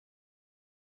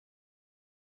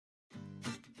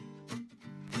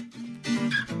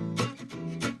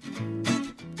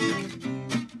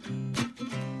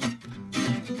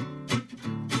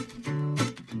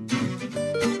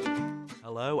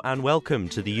Hello and welcome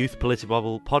to the Youth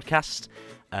Politibubble podcast.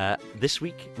 This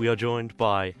week we are joined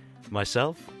by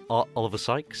myself, Oliver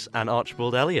Sykes, and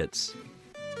Archibald Elliott.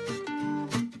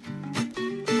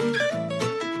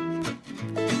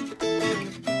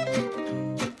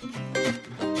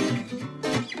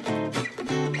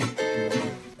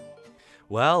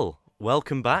 Well,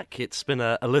 welcome back. It's been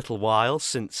a little while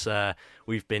since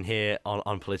we've been here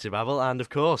on Politibabble, and of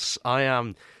course I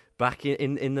am back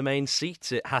in the main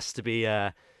seat. It has to be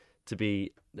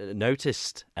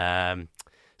noticed.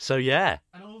 So yeah.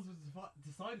 And I also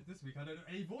decided this week I don't have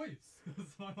a voice, so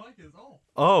my mic is off.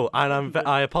 Oh, and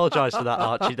I apologise for that,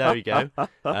 Archie. There we go.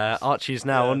 Archie is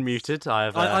now unmuted.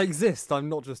 I exist. I'm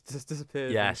not just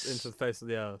disappeared into the face of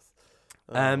the earth.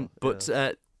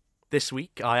 This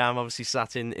week I am obviously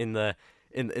sat in the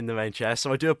main chair,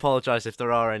 so I do apologise if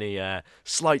there are any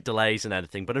slight delays and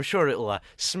anything, but I'm sure it'll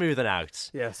smoothen out.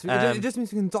 Yes, it just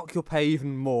means we can dock your pay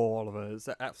even more, Oliver. It's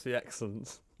absolutely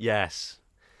excellent. Yes,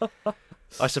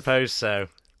 I suppose so.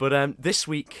 But this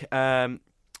week we're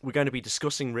going to be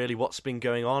discussing really what's been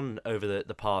going on over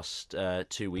the past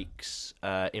 2 weeks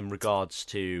in regards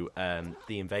to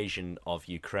the invasion of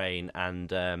Ukraine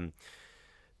and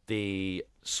the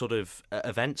sort of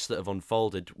events that have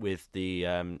unfolded with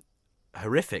the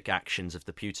horrific actions of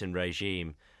the Putin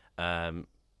regime. And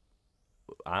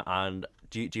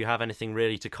do you have anything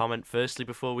really to comment firstly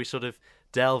before we sort of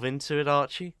delve into it,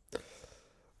 Archie?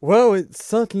 Well, it's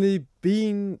certainly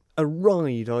been a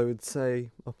ride, I would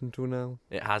say, up until now.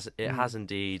 It has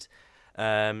indeed.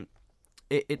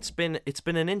 It's been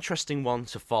an interesting one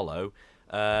to follow,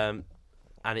 and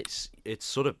it's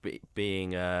sort of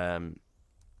being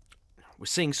we're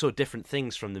seeing sort of different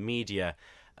things from the media,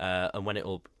 and when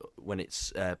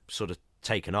it's sort of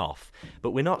taken off, but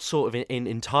we're not sort of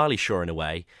entirely sure in a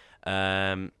way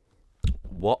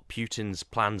what Putin's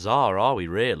plans are we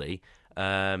really?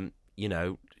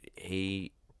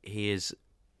 He is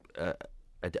a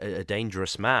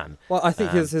dangerous man. Well, I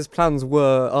think his plans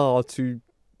are to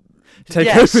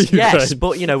take over Ukraine. Yes,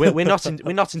 but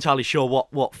we're not entirely sure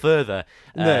what further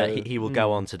he will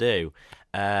go on to do.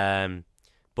 I'm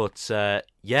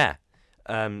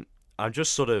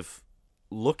just sort of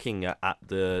looking at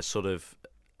the sort of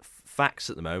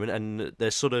facts at the moment, and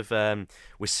there's sort of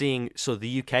we're seeing sort of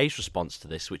the UK's response to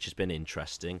this, which has been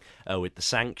interesting with the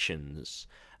sanctions,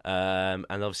 and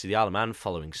obviously the Isle of Man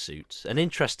following suit. An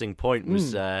interesting point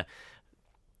was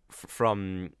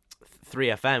from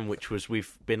 3FM, which was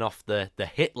we've been off the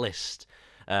hit list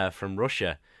from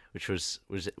Russia, which was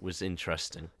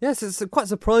interesting. Yes, it's quite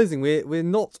surprising. We're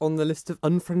not on the list of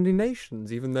unfriendly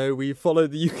nations, even though we follow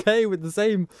the UK with the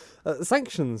same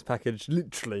sanctions package,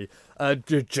 literally.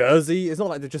 Jersey, it's not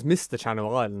like they've just missed the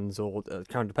Channel Islands or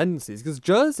Crown Dependencies, because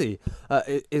Jersey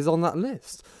is on that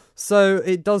list. So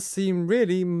it does seem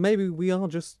really, maybe we are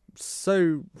just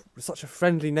such a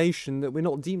friendly nation that we're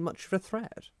not deemed much of a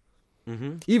threat.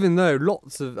 Mm-hmm. Even though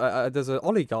lots of there's an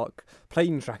oligarch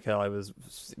plane tracker I was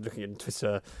looking at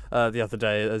Twitter the other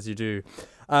day, as you do,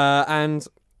 and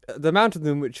the amount of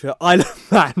them which are Isle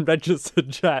of Man registered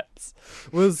jets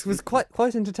was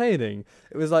quite entertaining.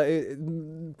 It was like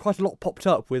quite a lot popped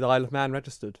up with Isle of Man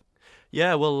registered.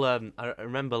 Yeah, well, I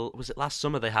remember, was it last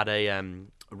summer they had a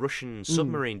Russian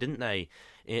submarine, didn't they,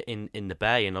 in the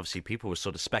bay, and obviously people were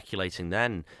sort of speculating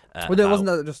then. Wasn't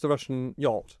that just a Russian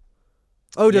yacht?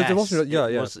 Oh, yes, there wasn't. Yeah.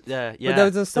 But there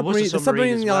was a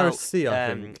submarine in the Irish Sea, I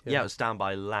think. Yeah, it was down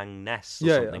by Langness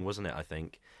or something, wasn't it? I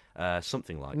think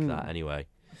something like that. Anyway,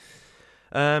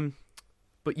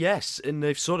 but yes, and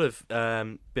they've sort of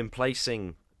been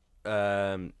placing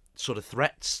sort of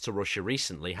threats to Russia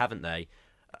recently, haven't they?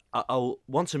 I'll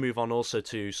want to move on also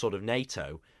to sort of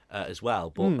NATO as well,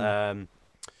 but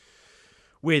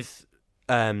with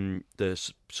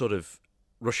the sort of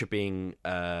Russia being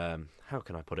how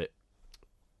can I put it?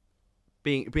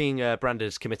 Being branded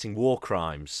as committing war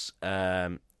crimes,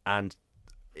 and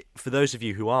for those of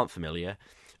you who aren't familiar,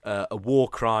 a war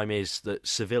crime is that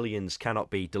civilians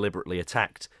cannot be deliberately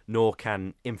attacked, nor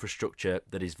can infrastructure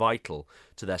that is vital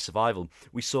to their survival.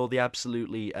 We saw the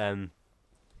absolutely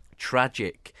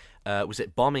tragic, was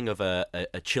it bombing of a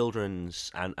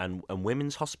children's and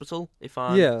women's hospital? If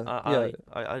I'm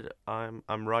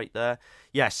right there.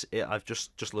 Yes, I've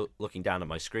just looking down at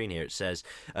my screen here. It says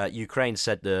Ukraine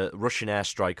said the Russian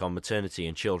airstrike on maternity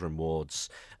and children wards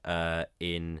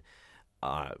in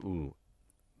Mariupol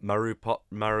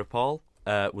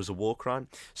was a war crime.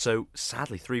 So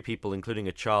sadly, 3 people, including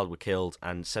a child, were killed,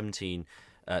 and 17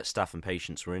 staff and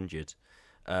patients were injured.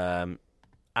 And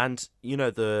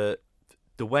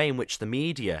the way in which the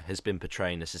media has been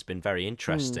portraying this has been very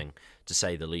interesting, to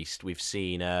say the least. We've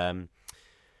seen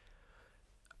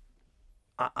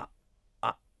I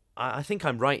I think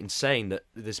I'm right in saying that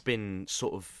there's been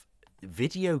sort of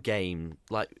video game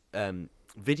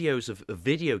videos of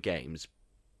video games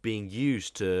being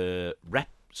used to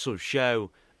sort of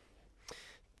show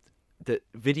that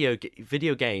video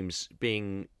games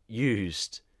being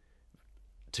used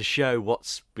to show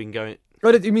what's been going.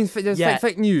 Oh, you mean there's Yeah,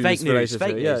 fake news? Fake news. related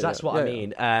to it. Yeah, That's what I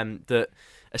mean. That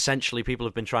essentially people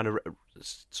have been trying to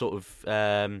sort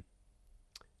of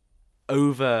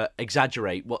over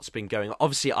exaggerate what's been going on.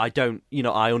 Obviously, I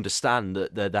understand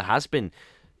that there has been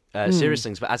serious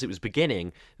things, but as it was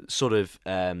beginning, sort of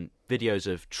videos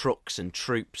of trucks and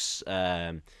troops,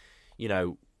 and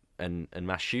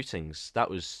mass shootings. That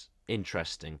was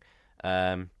interesting.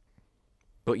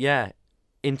 But yeah,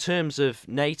 in terms of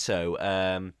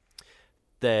NATO,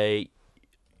 they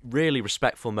really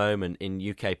respectful moment in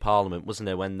UK Parliament, wasn't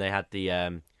there, when they had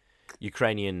the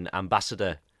Ukrainian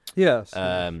ambassador? Yes.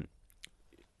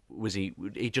 Was he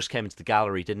just came into the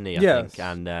gallery, didn't he? I Yes. think,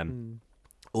 and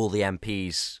all the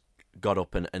MPs got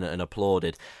up and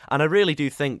applauded. And I really do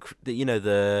think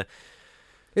that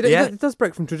It does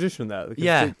break from tradition there.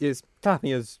 Because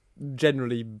clapping is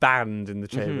generally banned in the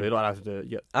chamber. Mhm. You're not allowed to do it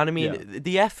yet. And I mean,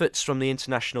 the efforts from the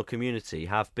international community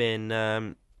have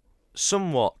been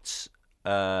somewhat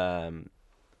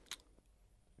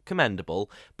commendable,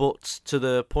 but to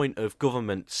the point of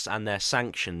governments and their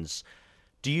sanctions,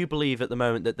 do you believe at the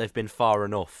moment that they've been far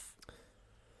enough?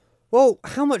 Well,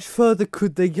 how much further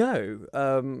could they go?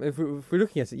 If we're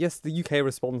looking at it, yes, the UK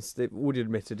response, they've already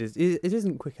admitted, it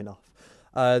isn't quick enough.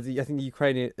 I think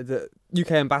the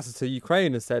UK ambassador to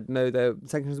Ukraine has said no, their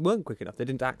sanctions weren't quick enough. They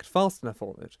didn't act fast enough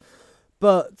on it.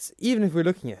 But even if we're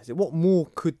looking at it, what more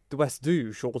could the West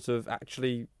do short of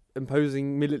actually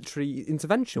imposing military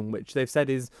intervention, which they've said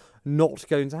is not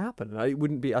going to happen? It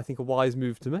wouldn't be, I think, a wise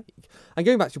move to make. And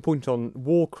going back to your point on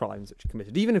war crimes which are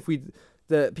committed, even if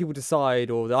the people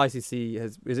decide, or the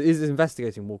ICC is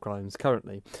investigating war crimes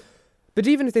currently, but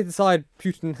even if they decide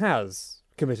Putin has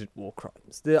committed war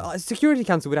crimes, the Security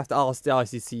Council would have to ask the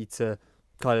ICC to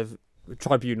kind of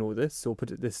tribunal this or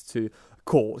put this to a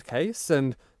court case,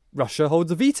 and Russia holds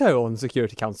a veto on the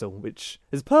Security Council, which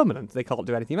is permanent. They can't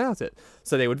do anything about it.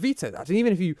 So they would veto that. And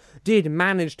even if you did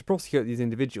manage to prosecute these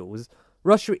individuals,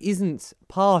 Russia isn't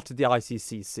part of the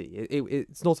ICCC.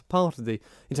 It's not a part of the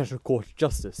International Court of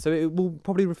Justice. So it will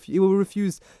probably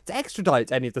refuse to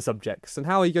extradite any of the subjects. And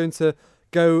how are you going to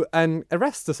go and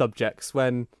arrest the subjects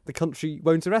when the country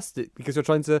won't arrest it because you're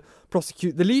trying to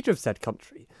prosecute the leader of said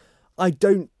country? I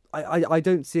don't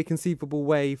see a conceivable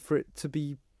way for it to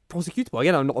be prosecutable.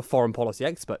 Again, I'm not a foreign policy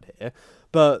expert here,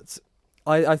 but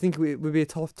I think it would be a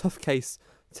tough case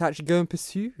to actually go and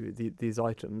pursue these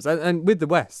items. And with the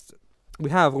West, we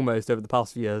have almost over the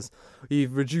past few years, we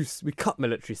cut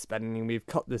military spending, we've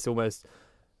cut this almost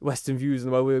Western views in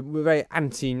the world. We're very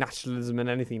anti-nationalism and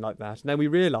anything like that. And then we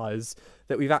realise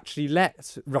that we've actually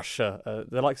let Russia,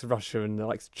 the likes of Russia and the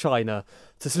likes of China,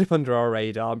 to slip under our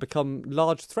radar and become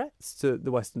large threats to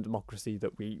the Western democracy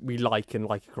that we like and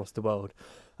like across the world.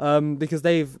 Because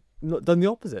they've done the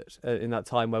opposite in that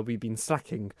time where we've been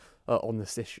slacking on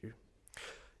this issue.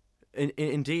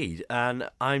 Indeed, and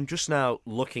I'm just now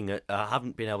looking at. I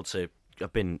haven't been able to.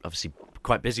 I've been obviously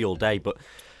quite busy all day, but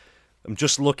I'm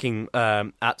just looking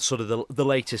at sort of the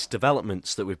latest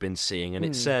developments that we've been seeing, and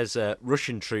it says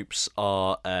Russian troops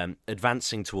are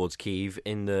advancing towards Kyiv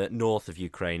in the north of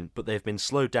Ukraine, but they've been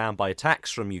slowed down by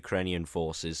attacks from Ukrainian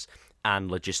forces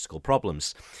and logistical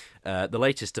problems. The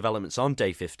latest developments on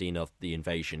day 15 of the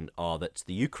invasion are that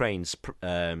the Ukraine's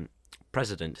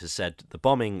president has said the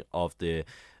bombing of the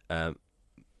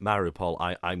Mariupol,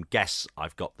 I guess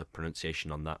I've got the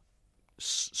pronunciation on that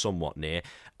somewhat near,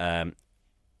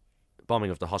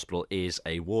 bombing of the hospital is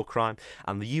a war crime,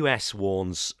 and the US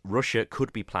warns Russia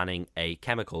could be planning a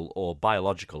chemical or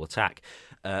biological attack.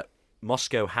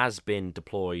 Moscow has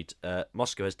deployed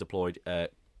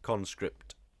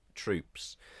conscript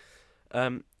troops.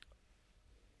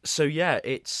 So yeah,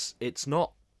 it's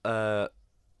not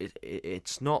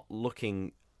it's not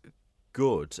looking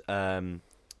good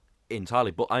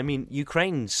entirely. But I mean,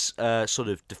 Ukraine's sort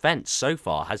of defense so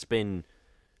far has been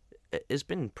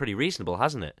pretty reasonable,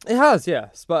 hasn't it? It has,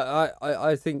 yes, but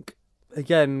I think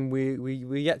again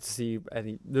we yet to see I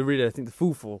think the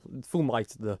full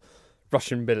might of the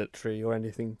Russian military or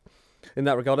anything in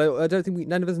that regard. I don't think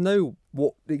none of us know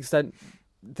what the extent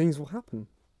things will happen.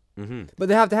 Mm-hmm. But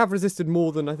they have resisted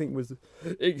more than I think was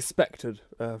expected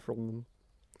from them.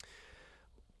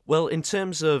 Well, in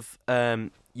terms of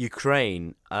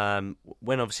Ukraine,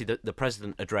 when obviously the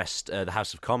president addressed the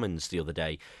House of Commons the other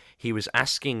day, he was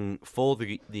asking for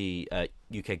the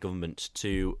UK government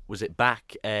to, was it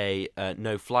back a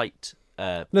no flight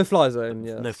No fly zone.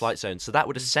 Yes. no flight zone. So that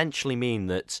would essentially mean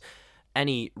that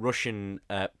any Russian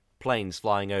planes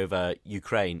flying over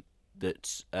Ukraine,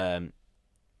 that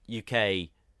UK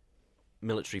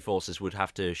military forces would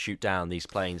have to shoot down these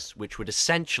planes, which would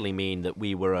essentially mean that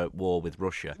we were at war with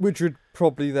Russia. Which would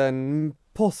probably then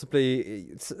possibly,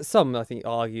 some I think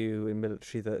argue in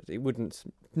military that it wouldn't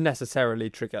necessarily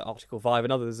trigger Article 5,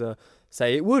 and others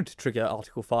say it would trigger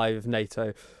Article 5 of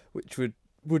NATO, which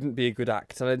wouldn't be a good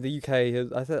act. And the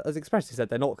UK has expressly said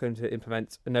they're not going to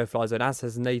implement a no-fly zone, as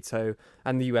has NATO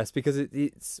and the US, because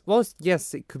it's whilst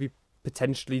yes, it could be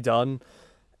potentially done,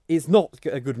 it's not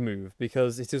a good move,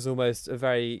 because it is almost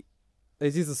it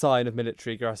is a sign of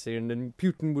military aggression, and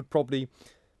Putin would probably,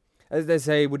 as they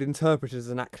say, would interpret it as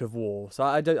an act of war. So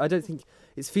I don't think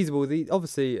it's feasible.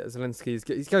 Obviously, Zelensky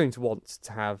is going to want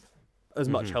to have as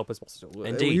much help as possible.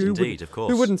 Indeed, of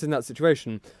course. Who wouldn't in that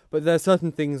situation? But there are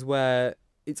certain things where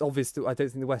it's obvious that I don't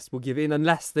think the West will give in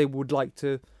unless they would like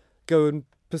to go and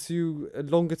pursue a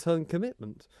longer term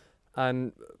commitment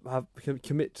and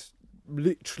commit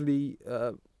literally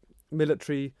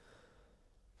military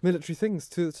things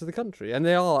to the country. And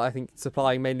they are, I think,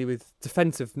 supplying mainly with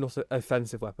defensive, not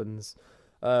offensive weapons,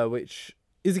 which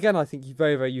is again, I think,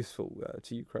 very, very useful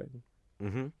to Ukraine.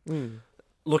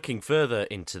 Looking further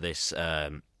into this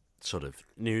sort of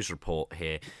news report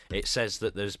here, it says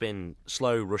that there's been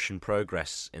slow Russian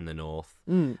progress in the north,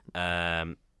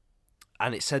 and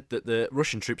it said that the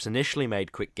Russian troops initially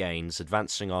made quick gains,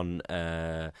 advancing on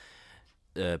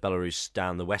Belarus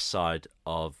down the west side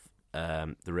of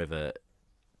the river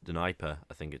Dnieper.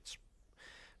 I think it's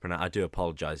pronounced. I do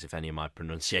apologise if any of my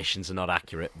pronunciations are not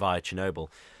accurate, via Chernobyl.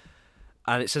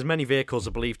 And it says many vehicles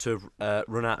are believed to have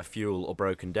run out of fuel or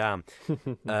broken down,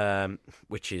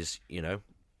 which is,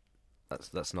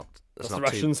 that's not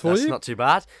too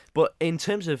bad. But in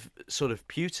terms of sort of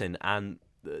Putin and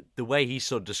the way he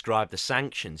sort of described the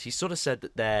sanctions, he sort of said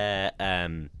that they're,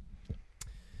 that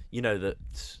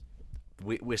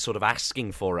we're sort of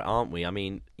asking for it, aren't we? I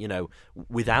mean,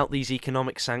 without these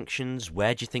economic sanctions,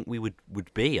 where do you think we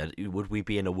would be? Would we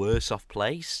be in a worse off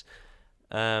place?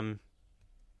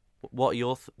 What are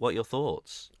your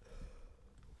thoughts?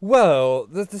 Well,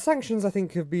 the sanctions I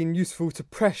think have been useful to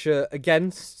pressure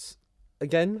against,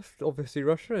 again, obviously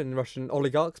Russia and Russian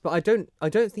oligarchs, but I don't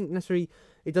think necessarily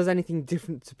it does anything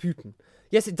different to Putin.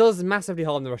 Yes, it does massively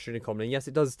harm the Russian economy. Yes,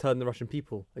 it does turn the Russian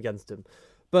people against him,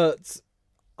 but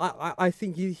I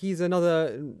think he's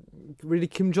another really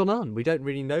Kim Jong-un. We don't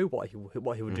really know what he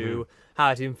would do,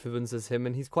 how it influences him,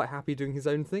 and he's quite happy doing his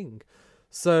own thing.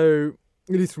 So,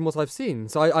 at least from what I've seen,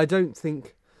 so I don't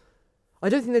think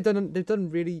they've done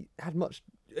really had much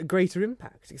greater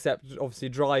impact, except obviously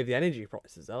drive the energy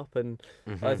prices up, and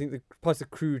I think the price of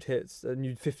crude hits a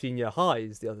new 15-year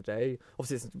highs the other day.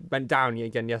 Obviously, it went down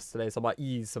again yesterday, so I might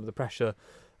ease some of the pressure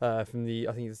from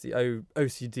I think it's the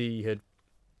OECD had.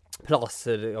 Plus,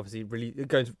 obviously,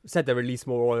 said they release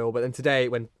more oil, but then today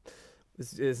it went.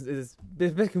 There's a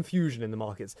bit of confusion in the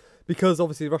markets because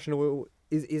obviously Russian oil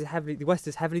is heavily. The West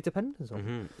is heavily dependent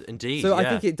on. Indeed. So I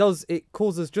think it does. It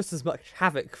causes just as much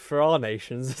havoc for our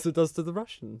nations as it does to the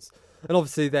Russians. And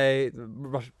obviously,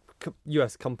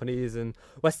 U.S. companies and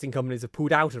Western companies have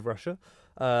pulled out of Russia.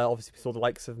 Obviously, we saw the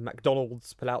likes of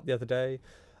McDonald's pull out the other day.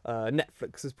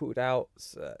 Netflix has pulled out.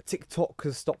 TikTok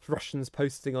has stopped Russians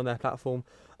posting on their platform.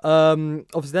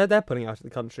 Obviously, they're pulling out of the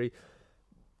country,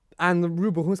 and the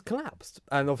ruble has collapsed.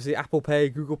 And obviously, Apple Pay,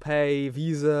 Google Pay,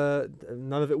 Visa,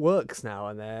 none of it works now,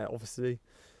 and they're obviously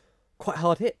quite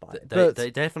hard hit by it. They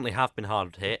definitely have been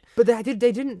hard hit. But they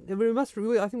didn't.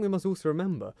 I think we must also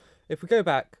remember, if we go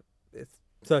back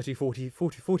 30, 40,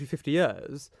 50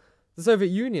 years, the Soviet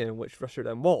Union, which Russia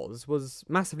then was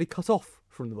massively cut off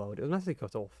from the world. It was massively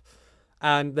cut off.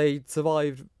 And they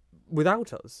survived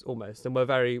without us, almost. And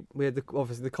we had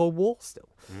obviously the Cold War still.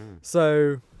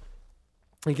 So,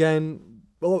 again,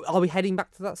 are we heading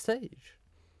back to that stage?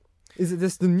 Is it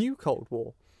this the new Cold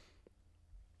War?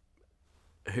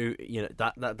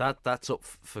 That's up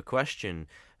for question.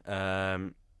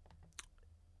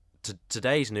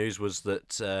 Today's news was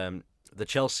that the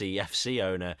Chelsea FC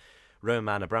owner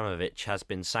Roman Abramovich has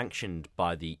been sanctioned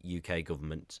by the UK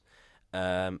government,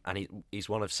 and he's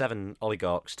one of 7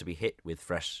 oligarchs to be hit with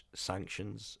fresh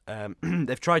sanctions.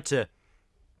 They've tried to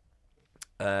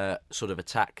sort of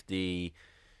attack the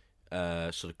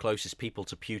sort of closest people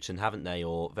to Putin, haven't they?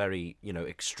 Or very,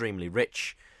 extremely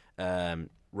rich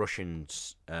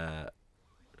Russians,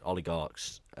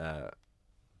 oligarchs,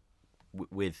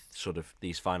 with sort of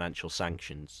these financial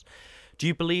sanctions. Do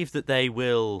you believe that they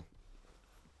will?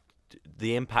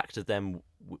 The impact of them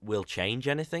will change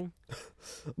anything?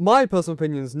 My personal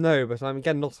opinion is no, but I'm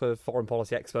again not a foreign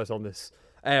policy expert on this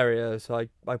area, so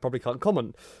I probably can't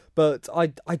comment. But I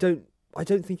don't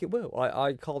think it will.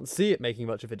 I can't see it making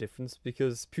much of a difference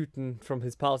because Putin, from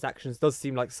his past actions, does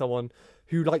seem like someone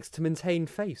who likes to maintain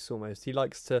face almost. He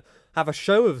likes to have a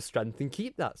show of strength and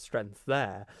keep that strength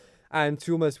there, and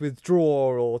to almost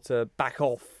withdraw or to back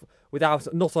off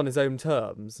not on his own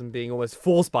terms and being almost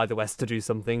forced by the West to do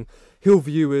something, he'll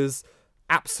view as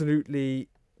absolutely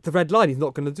the red line. He's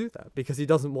not going to do that because he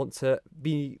doesn't want to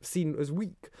be seen as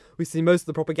weak. We've seen most of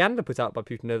the propaganda put out by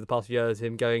Putin over the past few years,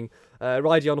 him going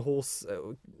riding on a horse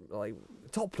like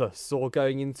topless, or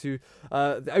going into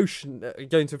the ocean,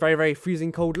 going to a very, very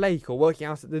freezing cold lake, or working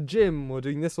out at the gym, or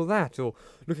doing this or that, or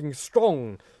looking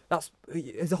strong.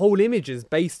 His whole image is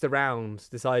based around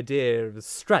this idea of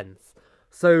strength.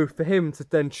 So for him to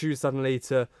then choose suddenly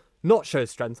to not show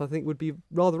strength, I think would be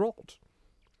rather odd.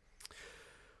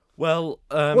 Well,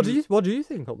 what do you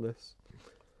think on this?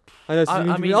 I know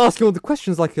you've been asking all the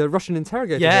questions like a Russian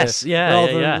interrogator. Yes, here,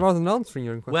 rather than answering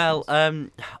your own questions. Well,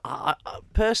 I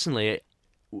personally,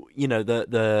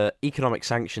 the economic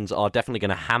sanctions are definitely going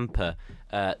to hamper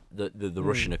the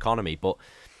Russian economy, but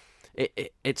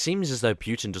it seems as though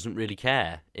Putin doesn't really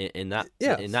care in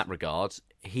that regard.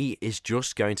 He is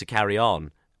just going to carry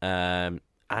on, and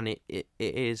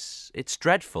it's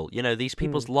dreadful. These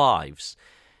people's lives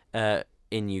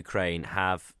in Ukraine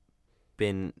have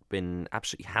been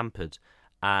absolutely hampered,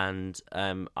 and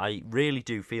I really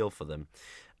do feel for them.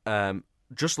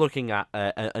 Just looking at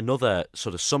another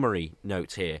sort of summary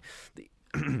note here,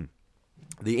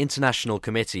 the International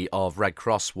Committee of Red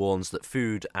Cross warns that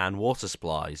food and water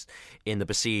supplies in the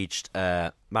besieged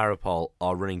Mariupol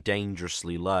are running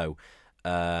dangerously low.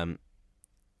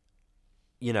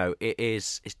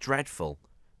 It's dreadful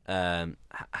how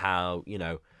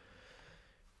a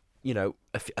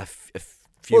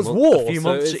few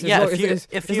months. It's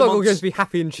not all going to be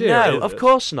happy and cheery. No, of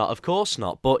course not.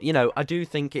 But I do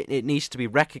think it needs to be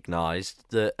recognised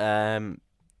that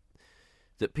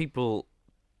that people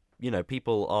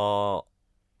are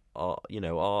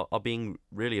being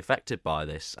really affected by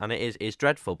this, and it is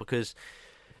dreadful because,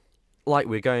 like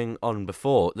we're going on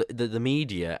before, the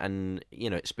media, and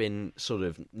it's been sort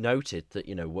of noted that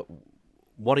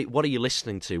what are you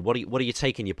listening to? What are you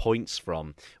taking your points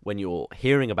from when you're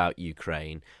hearing about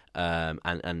Ukraine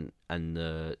and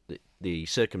the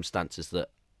circumstances that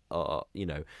are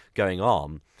going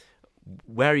on?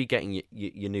 Where are you getting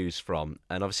your news from?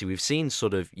 And obviously we've seen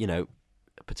sort of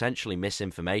potentially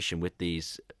misinformation with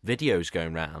these videos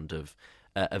going around of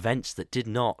events that did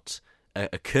not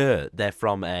occur. They're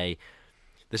from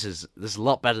This is a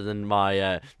lot better than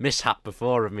my mishap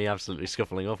before of me absolutely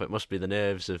scuffling up. It must be the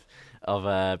nerves of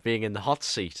being in the hot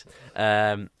seat.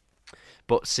 But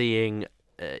seeing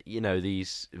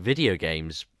these video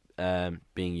games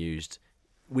being used,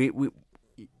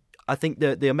 I think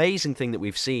the amazing thing that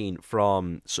we've seen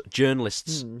from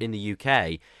journalists in the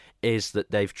UK is that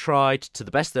they've tried to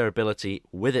the best of their ability,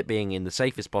 with it being in the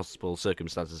safest possible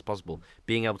circumstances possible,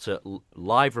 being able to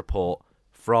live report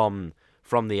from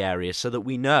the area so that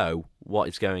we know what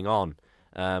is going on.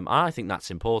 I think that's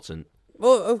important.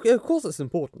 Well, of course it's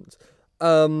important.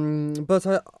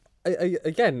 But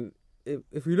again,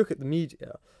 if we look at the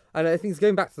media, and I think it's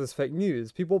going back to this fake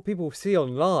news, people see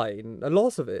online, a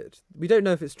lot of it, we don't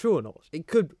know if it's true or not. It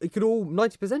could all,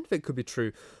 90% of it could be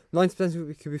true, 90% of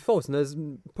it could be false, and there's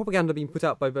propaganda being put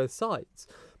out by both sides.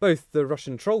 Both the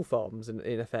Russian troll farms,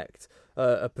 in effect,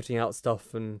 are putting out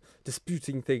stuff and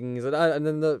disputing things, and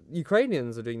then the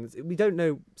Ukrainians are doing this. We don't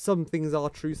know, some things are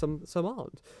true, some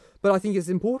aren't. But I think it's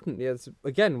important, yes,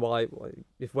 again, why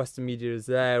if Western media is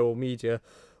there, or media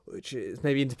which is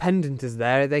maybe independent is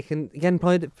there, they can again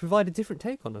provide a different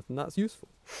take on it, and that's useful.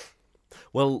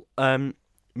 Well,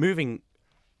 moving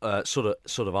sort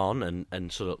of on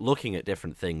and sort of looking at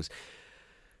different things,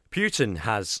 Putin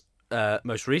has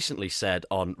most recently said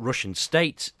on Russian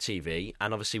state TV,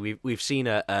 and obviously we've seen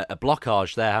a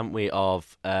blockage there, haven't we,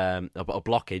 of a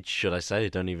blockage, should I say? I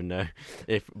don't even know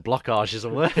if blockage is a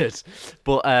word,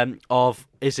 but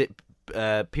is it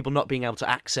people not being able to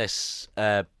access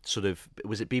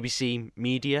was it BBC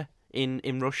Media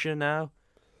in Russia now?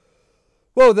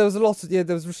 Well, there was there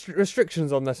was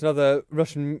restrictions on that, and other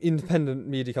Russian independent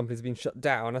media companies have been shut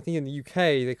down. I think in the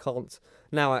UK they can't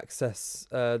now access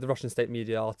the Russian state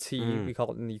media, RT. We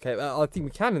can't in the UK. I think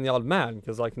we can in the Isle of Man,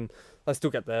 because I still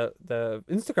get their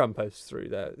Instagram posts through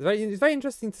there. It's very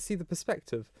interesting to see the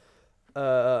perspective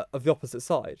of the opposite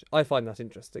side. I find that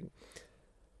interesting.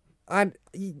 And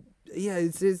yeah,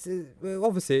 well,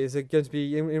 obviously it's going to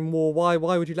be in war. Why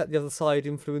would you let the other side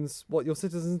influence what your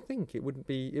citizens think? It'd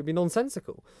be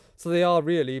nonsensical. So they are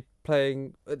really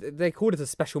playing. They call it a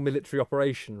special military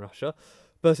operation, Russia,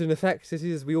 but in effect, it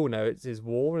is. We all know it is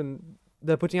war, and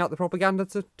they're putting out the propaganda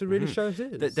to really show it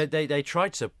is. They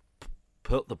tried to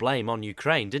put the blame on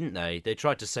Ukraine, didn't they? They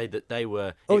tried to say that they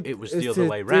were. It was the other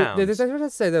way round. They tried to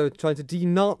say they were trying to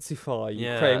denazify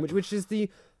Ukraine, which is the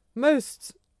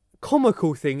most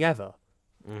comical thing ever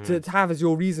to have as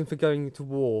your reason for going to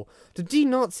war. To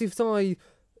denazify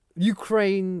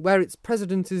Ukraine, where its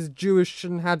president is Jewish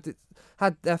and had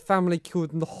their family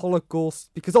killed in the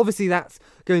Holocaust, because obviously that's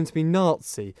going to be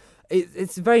Nazi.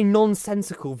 It's a very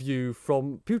nonsensical view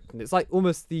from Putin. It's like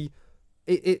almost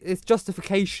it's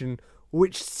justification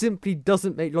which simply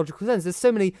doesn't make logical sense. There's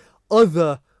so many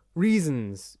other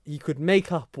reasons he could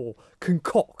make up or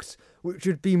concoct which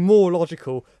would be more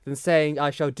logical than saying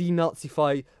I shall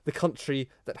denazify the country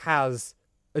that has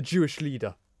a Jewish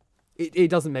leader. It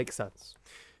doesn't make sense.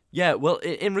 Yeah, well,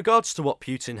 in regards to what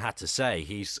Putin had to say,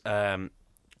 he's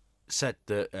said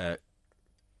that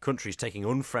countries taking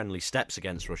unfriendly steps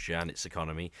against Russia and its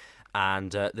economy,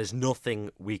 and there's nothing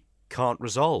we can't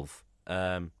resolve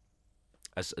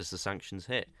as the sanctions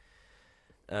hit.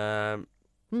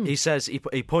 He says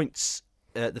he points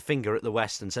the finger at the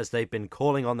West and says they've been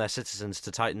calling on their citizens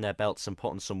to tighten their belts and put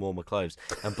on some warmer clothes,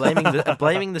 and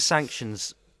blaming the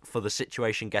sanctions for the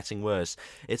situation getting worse.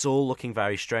 It's all looking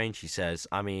very strange, he says.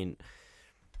 I mean,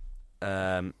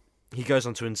 he goes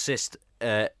on to insist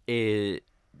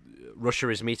Russia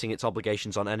is meeting its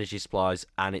obligations on energy supplies,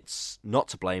 and it's not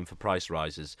to blame for price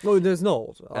rises. No, there's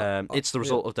not. It's the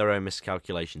result of their own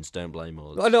miscalculations. Don't blame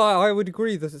us. No, I would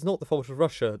agree that it's not the fault of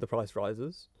Russia, the price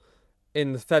rises,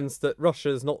 in the sense that Russia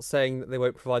is not saying that they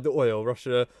won't provide the oil.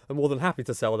 Russia are more than happy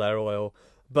to sell their oil,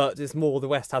 but it's more the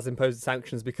West has imposed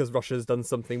sanctions because Russia has done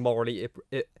something morally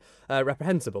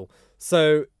reprehensible.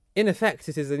 So, in effect,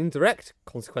 it is an indirect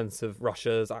consequence of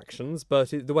Russia's actions, but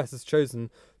the West has chosen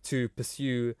to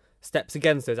pursue steps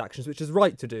against those actions, which is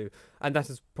right to do, and that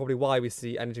is probably why we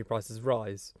see energy prices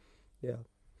rise. Yeah.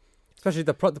 Especially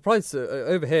the price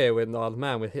over here in the Isle of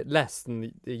Man, we're hit less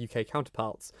than the UK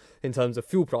counterparts in terms of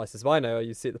fuel prices. But I know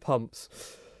you see at the pumps,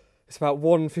 it's about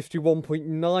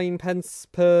 151.9 pence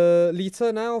per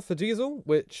litre now for diesel,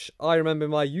 which I remember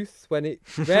in my youth when it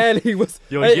rarely was.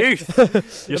 Your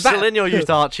youth? You're still in your youth,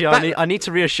 Archie. I need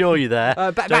to reassure you there.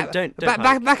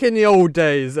 Back in the old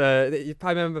days, I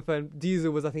remember when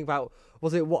diesel was, I think, about.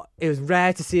 It was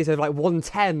rare to see it at like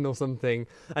 110 or something,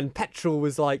 and petrol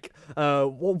was like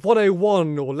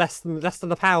 101 or less than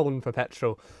 £1 for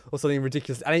petrol or something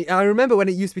ridiculous. And I remember when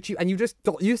it used to be cheap, and you just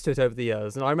got used to it over the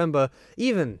years. And I remember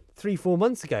even 3-4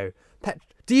 months ago,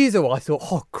 diesel, I thought,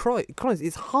 oh Christ,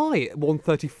 it's high at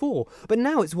 134, but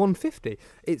now it's 150.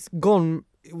 It's gone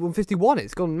 151.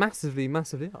 It's gone massively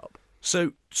up.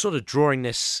 So, sort of drawing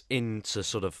this into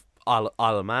sort of Isle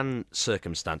of Man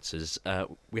circumstances,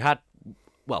 we had.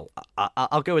 Well,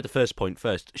 I'll go with the first point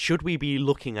first. Should we be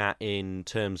looking at, in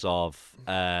terms of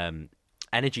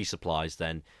energy supplies,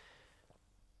 then,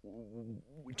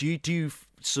 do you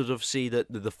sort of see that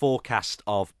the forecast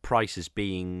of prices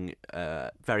being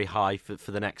very high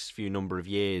for the next few number of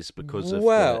years because of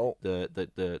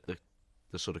the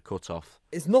sort of cut-off?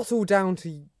 It's not all down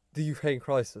to the Ukraine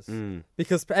crisis,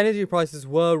 because energy prices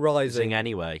were rising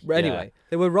anyway.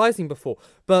 They were rising before,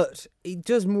 but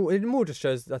it more just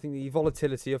shows, I think, the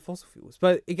volatility of fossil fuels.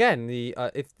 But again, I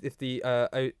think it's the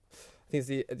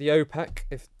OPEC,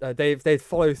 if they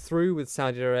follow through with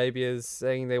Saudi Arabia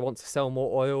saying they want to sell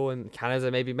more oil, and Canada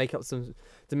maybe make up some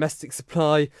domestic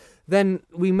supply, then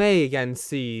we may again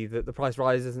see that the price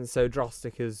rise isn't so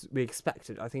drastic as we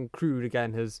expected. I think crude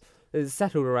again has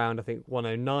settled around, I think,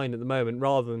 109 at the moment,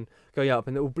 rather than going up.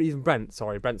 And even Brent's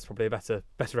probably a better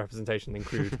representation than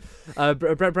crude.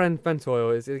 Brent oil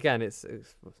is, again, it's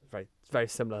very, very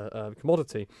similar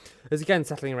commodity. It's again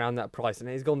settling around that price, and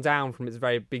it's gone down from its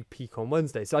very big peak on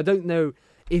Wednesday. So I don't know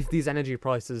if these energy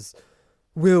prices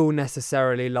will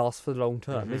necessarily last for the long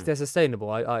term. If they're sustainable,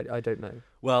 I don't know.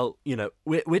 Well,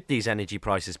 with these energy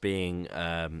prices being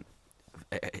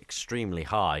extremely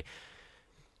high,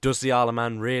 does the Isle of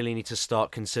Man really need to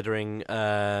start considering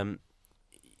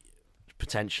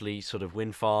potentially sort of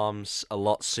wind farms a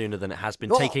lot sooner than it has been,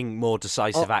 taking more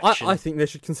decisive action? I think they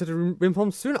should consider wind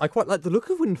farms sooner. I quite like the look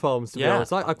of wind farms, to be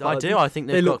honest. I do. I think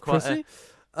they look quite pretty.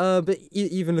 But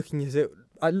even looking at it,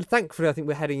 thankfully, I think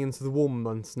we're heading into the warm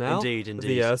months now. Indeed. Of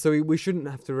the year, so we shouldn't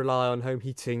have to rely on home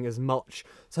heating as much.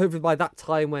 So hopefully by that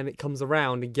time when it comes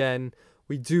around again,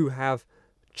 we do have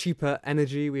cheaper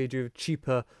energy, we do have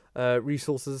cheaper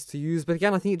resources to use. But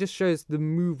again, I think it just shows the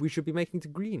move we should be making to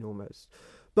green almost.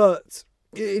 But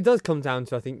it does come down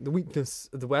to, I think, the weakness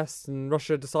of the West and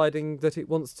Russia deciding that it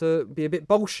wants to be a bit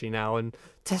bolshy now and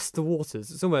test the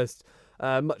waters. It's almost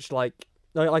much like,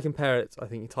 I compare it, I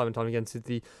think, time and time again to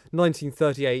the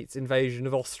 1938 invasion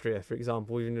of Austria, for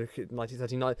example, even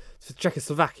 1939 to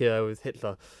Czechoslovakia with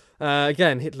Hitler.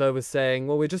 Again, Hitler was saying,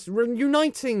 well, we're just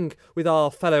uniting with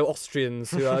our fellow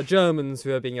Austrians who are Germans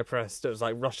who are being oppressed. It was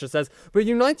like Russia says, we're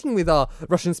uniting with our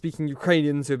Russian-speaking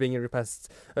Ukrainians who are being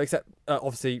oppressed, except,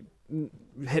 obviously,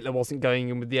 Hitler wasn't going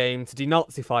in with the aim to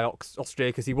denazify Austria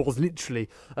because he was literally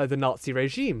the Nazi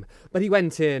regime. But he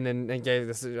went in and gave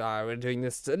this, we're doing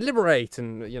this to liberate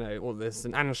and, all this,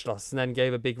 and Anschluss, and then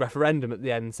gave a big referendum at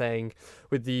the end saying,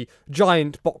 with the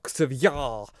giant box of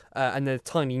Ja and the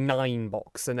tiny 9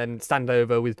 box, and then stand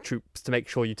over with troops to make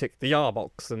sure you tick the Ja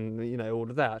box and, all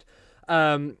of that.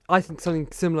 I think something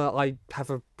similar, I have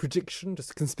a prediction,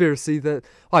 just a conspiracy that,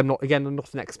 I'm not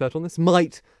an expert on this,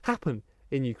 might happen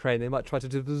in Ukraine. They might try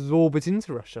to absorb it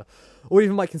into Russia, or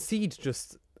even might concede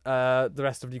just the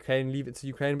rest of Ukraine, leave it to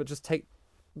Ukraine, but just take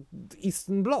the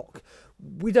Eastern Bloc.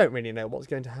 We don't really know what's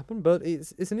going to happen, but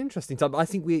it's an interesting time. I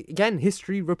think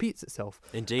history repeats itself.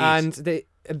 Indeed. And they,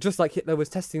 just like Hitler was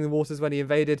testing the waters when he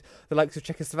invaded the likes of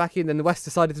Czechoslovakia, and then the West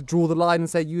decided to draw the line and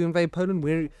say, you invade Poland,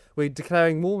 we're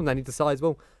declaring war, and then he decides,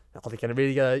 well, are they going to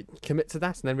really commit to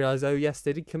that? And then realise, oh yes,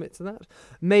 they did commit to that.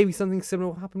 Maybe something similar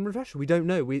will happen with Russia. We don't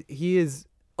know. He is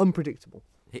unpredictable.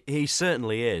 He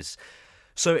certainly is.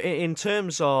 So in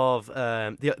terms of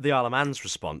the Isle of Man's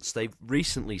response, they've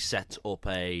recently set up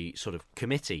a sort of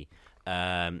committee,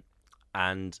 and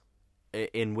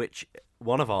in which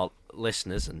one of our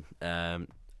listeners, and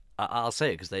I'll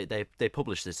say it because they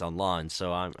published this online,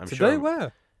 so I'm Today, sure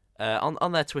where?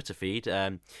 On their Twitter feed.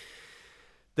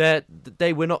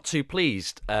 They were not too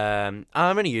pleased. I'm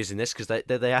only using this because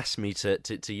they asked me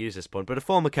to use this point, but a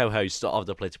former co-host of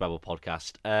the Political Babble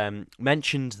podcast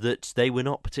mentioned that they were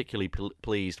not particularly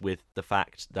pleased with the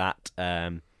fact that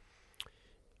the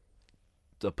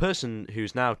person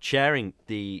who's now chairing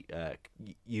the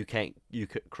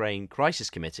Ukraine Crisis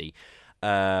Committee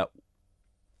had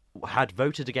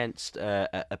voted against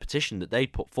a petition that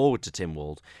they'd put forward to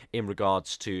Tynwald in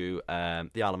regards to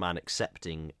the Isle of Man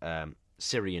accepting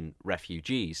Syrian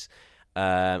refugees.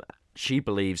 She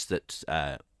believes that,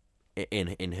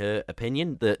 in her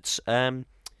opinion, that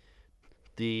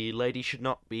the lady should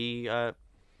not be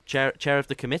chair of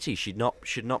the committee. Should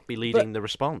not be leading the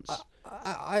response.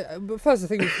 But first, I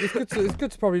think it's good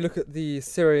to probably look at the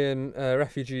Syrian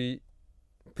refugee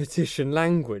petition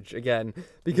language again,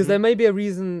 because there may be a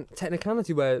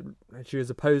technicality where she was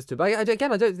opposed to. But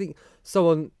again, I don't think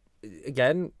someone.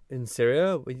 Again, in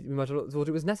Syria, we might have not thought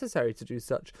it was necessary to do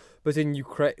such. But in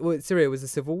Ukraine, Syria was a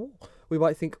civil war. We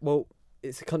might think, well,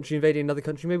 it's a country invading another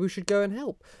country, maybe we should go and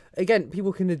help. Again,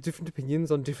 people can have different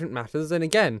opinions on different matters. And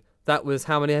again, that was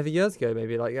how many years ago?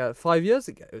 Maybe 5 years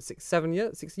ago,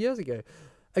 6 years ago.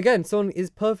 Again, someone is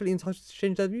perfectly entitled to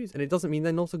change their views, and it doesn't mean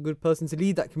they're not a good person to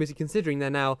lead that committee, considering they're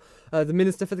now the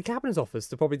Minister for the Cabinet Office,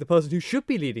 so probably the person who should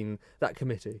be leading that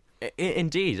committee.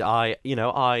 Indeed, I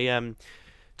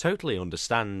totally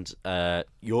understand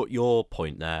your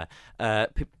point there.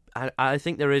 I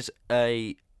think there is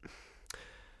a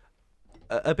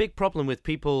big problem with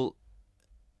people.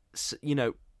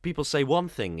 People say one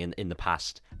thing in the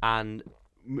past, and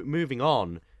moving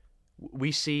on,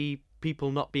 we see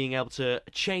people not being able to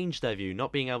change their view,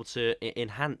 not being able to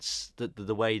enhance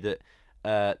the way that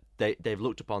they've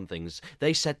looked upon things.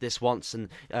 They said this once, and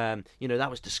that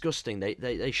was disgusting.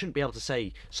 They shouldn't be able to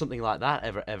say something like that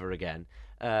ever again.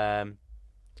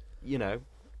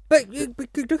 But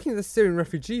looking at the Syrian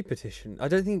refugee petition, I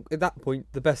don't think at that point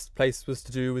the best place was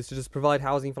to just provide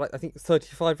housing for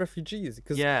 35 refugees,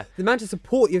 because the amount of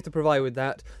support you have to provide with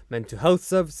that, mental health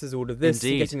services, all of this,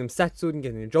 and getting them settled and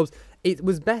getting them jobs, it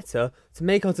was better to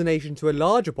make our donation to a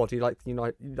larger body like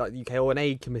the UK or an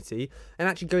aid committee, and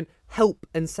actually go and help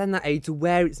and send that aid to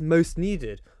where it's most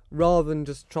needed, rather than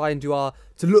just try and to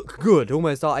look good.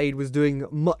 Almost our aid was doing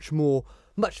much more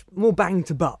bang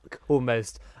to buck,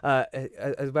 almost,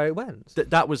 as where it went.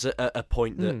 That was a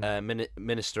point that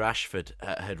Minister Ashford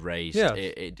had raised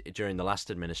during the last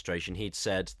administration. He'd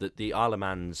said that the Isle of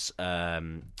Man's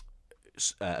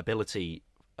ability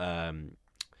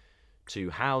to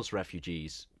house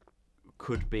refugees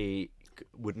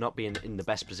would not be in the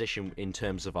best position in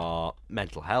terms of our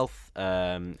mental health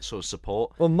sort of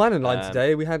support. Well, mine in line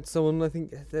today, we had someone, I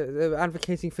think, they were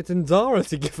advocating for Tandara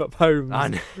to give up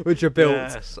homes which are built,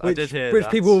 yes, I did hear which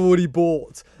that. people have already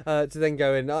bought to then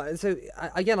go in. So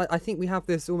again, I think we have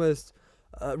this almost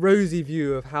rosy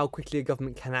view of how quickly a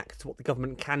government can act, what the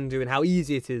government can do, and how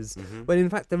easy it is, when in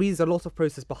fact there is a lot of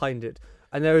process behind it,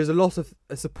 and there is a lot of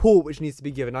support which needs to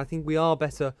be given. I think we are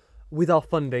better with our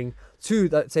funding to,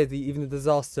 let's say, even the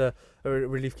disaster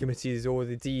relief committees or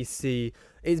the DEC.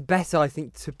 It's better, I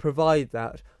think, to provide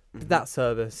that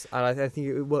service, and I think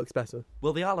it works better.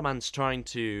 Well, the Isle of Man's trying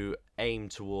to aim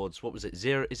towards, what was it,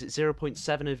 Is it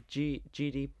 0.7 of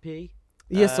GDP?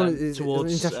 Yes,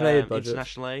 towards international aid budget.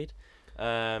 International aid.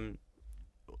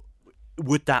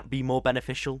 Would that be more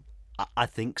beneficial? I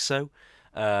think so.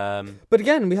 But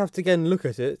again, we have to look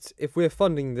at it. If we're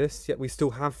funding this, yet we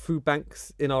still have food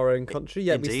banks in our own country,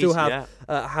 yet we still have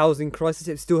a housing crisis,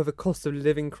 yet we still have a cost of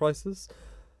living crisis.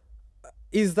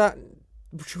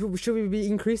 Should we be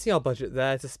increasing our budget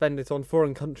there to spend it on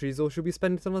foreign countries, or should we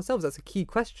spend it on ourselves? That's a key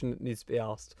question that needs to be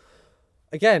asked.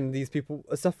 Again, these people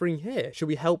are suffering here. Should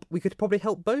we help? We could probably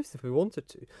help both if we wanted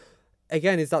to.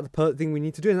 Again, is that the thing we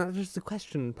need to do? And that's just a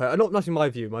question. Not in my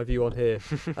view. My view on here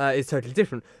is totally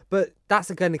different. But that's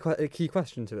again a key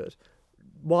question to it.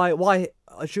 Why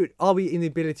are we in the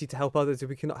ability to help others if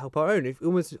we cannot help our own?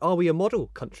 Are we a model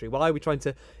country? Why are we trying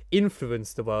to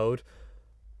influence the world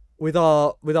with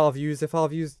our views if our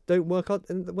views don't work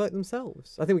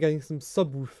themselves? I think we're getting some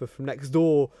subwoofer from next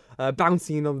door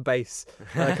bouncing in on the bass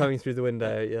coming through the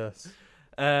window. Yes.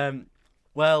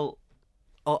 Well,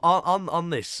 on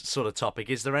this sort of topic,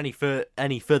 is there any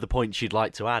further points you'd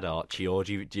like to add, Archie, or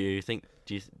do you think?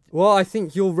 Well, I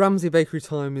think your Ramsey Bakery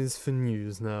time is for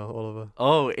news now, Oliver.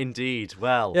 Oh, indeed.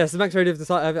 Well, yes, the Max Radio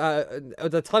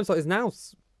the time slot is now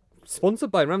sponsored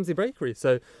by Ramsey Bakery,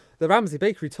 so the Ramsey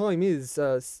Bakery time is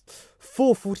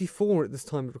 4:44 at this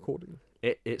time of recording.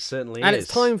 It certainly and is. And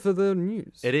it's time for the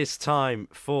news. It is time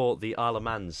for the Isle of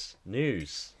Man's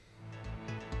news.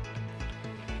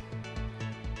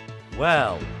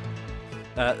 Well,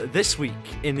 this week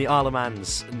in the Isle of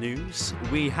Man's news,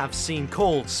 we have seen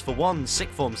calls for one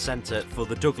sixth form centre for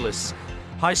the Douglas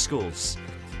High Schools,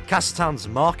 Castletown's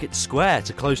Market Square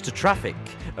to close to traffic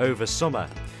over summer.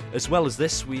 As well as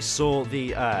this, we saw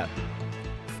the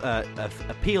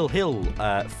Peel Hill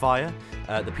fire,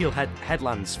 the Peel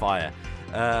Headlands fire.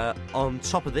 On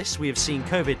top of this, we have seen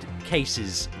COVID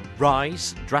cases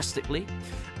rise drastically,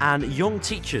 and young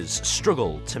teachers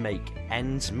struggle to make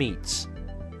ends meet.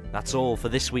 That's all for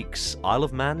this week's Isle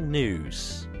of Man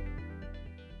news.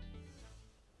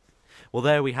 Well,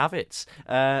 there we have it.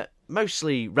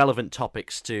 Mostly relevant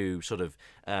topics to sort of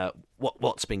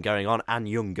what's been going on and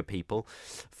younger people.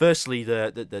 Firstly,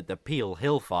 the Peel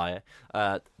Hill fire.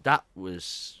 That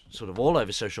was sort of all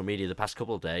over social media the past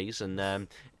couple of days, and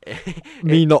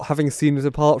me not having seen it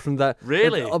apart from that.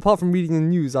 Really? Apart from reading the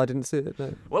news, I didn't see it.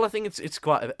 No. Well, I think it's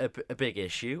quite a big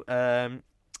issue. It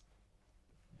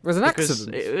was an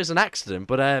accident. It was an accident,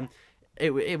 but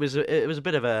it was a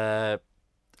bit of a.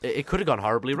 It could have gone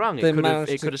horribly wrong.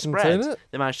 It could have spread.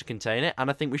 They managed to contain it, and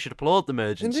I think we should applaud the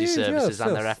emergency services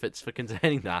and their efforts for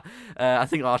containing that. I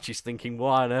think Archie's thinking,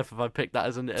 why on earth have I picked that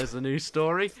as a news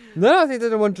story? No, I think they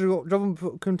didn't want to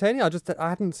job containing it. I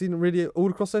hadn't seen it really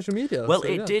all across social media. Well,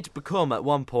 it did become at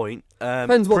one point.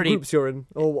 Depends what groups you're in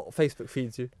or what Facebook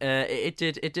feeds you. It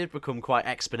did become quite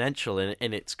exponential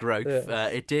in its growth. Yeah.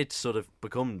 It did sort of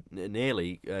become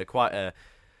nearly quite a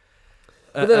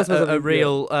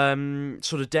real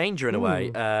sort of danger in a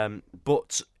way.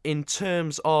 But in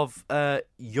terms of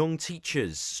young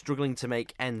teachers struggling to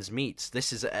make ends meet,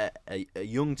 this is a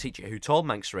young teacher who told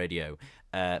Manx Radio,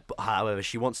 but however,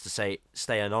 she wants to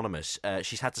stay anonymous.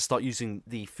 She's had to start using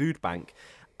the food bank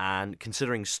and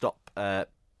considering stop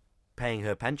paying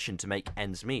her pension to make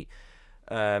ends meet.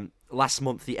 Last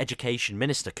month, the Education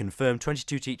Minister confirmed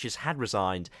 22 teachers had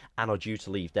resigned and are due to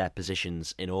leave their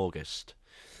positions in August.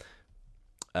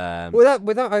 Without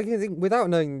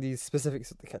knowing the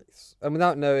specifics of the case and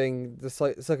without knowing the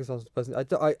circumstances of the person,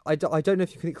 I don't know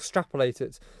if you can extrapolate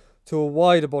it to a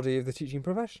wider body of the teaching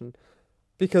profession,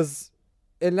 because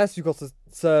unless you've got a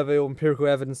survey or empirical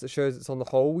evidence that shows it's on the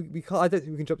whole, we can't. I don't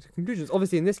think we can jump to conclusions.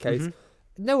 Obviously, in this case,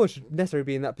 no one should necessarily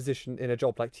be in that position in a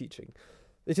job like teaching.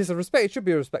 It should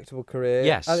be a respectable career.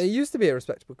 Yes, and it used to be a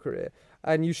respectable career,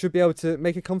 and you should be able to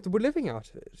make a comfortable living out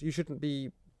of it. You shouldn't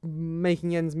be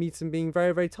making ends meet and being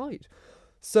very, very tight.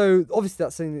 So obviously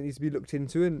that's something that needs to be looked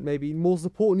into, and maybe more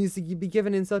support needs to be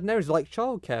given in certain areas, like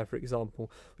childcare, for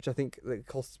example, which I think the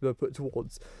costs were put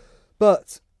towards.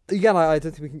 But again, I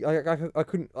don't think we can. I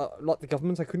couldn't, like the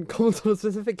government, I couldn't comment on a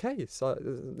specific case.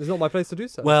 It's not my place to do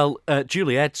so. Well,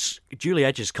 Julie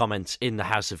Edge's comment in the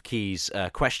House of Keys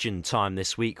question time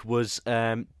this week was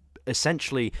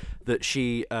essentially that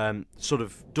she sort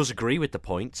of does agree with the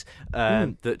point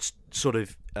that sort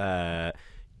of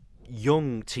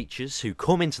young teachers who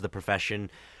come into the profession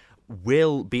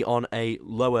will be on a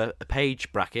lower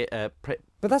page bracket. But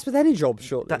that's with any job,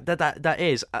 surely. That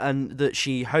is, and that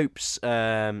she hopes.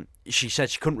 She said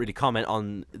she couldn't really comment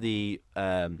on the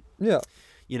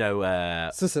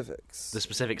Specifics. the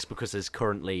specifics because there's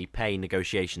currently pay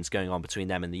negotiations going on between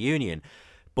them and the union.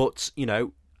 But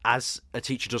as a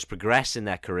teacher does progress in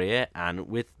their career and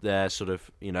with their sort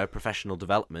of professional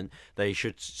development, they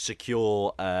should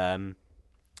secure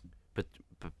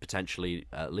potentially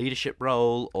a leadership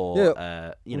role or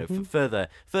further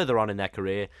on in their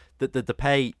career. The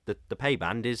pay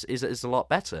band is a lot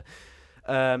better.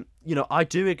 I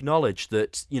do acknowledge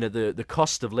that the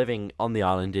cost of living on the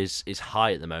island is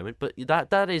high at the moment, but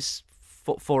that is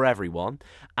for everyone,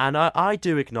 and I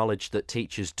do acknowledge that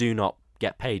teachers do not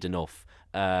get paid enough.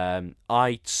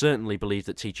 I certainly believe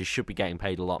that teachers should be getting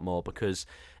paid a lot more because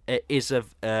it is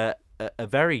a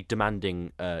very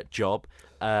demanding job,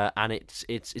 and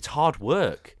it's hard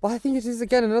work. But I think it is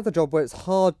again another job where it's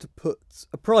hard to put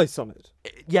a price on it.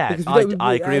 Yeah,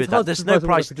 I agree with that. There's no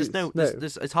price.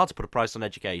 It's hard to put a price on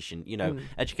education.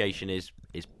 Education is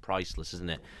priceless, isn't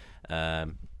it?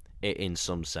 In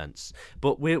some sense,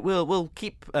 but we'll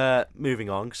keep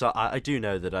moving on because I do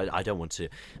know that I don't want to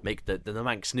make the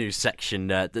Manx News section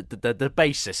the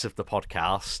basis of the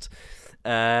podcast.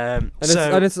 And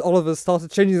Oliver started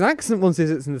changing his accent once he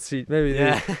sits in the seat. Maybe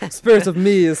the spirit of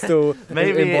me is still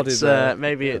embodied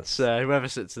there. It's whoever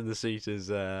sits in the seat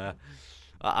is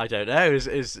I don't know.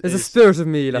 There's a spirit of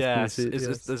me left in the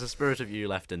seat. There's a spirit of you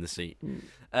left in the seat.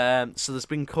 So there's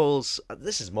been calls.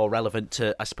 This is more relevant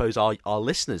to, I suppose, our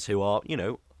listeners who are,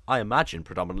 I imagine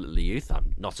predominantly youth.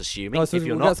 I'm not assuming. So if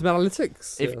you're we'll not, get some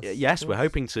analytics. Yes, we're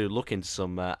hoping to look into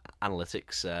some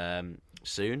analytics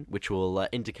soon, which will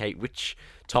indicate which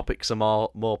topics are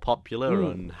more popular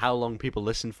and how long people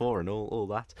listen for and all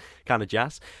that kind of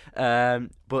jazz.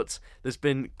 But there's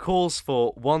been calls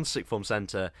for one sixth form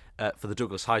centre for the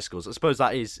Douglas High Schools. I suppose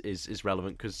that is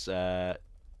relevant because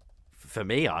for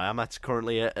me, I am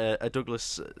currently a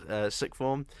Douglas sixth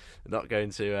form. I'm not going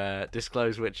to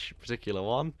disclose which particular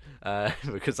one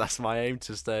because that's my aim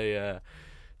to stay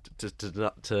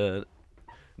to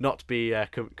not be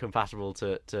compatible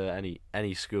to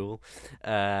any school.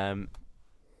 But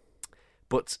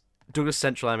Douglas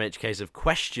Central MHKs have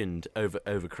questioned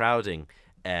overcrowding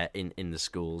in the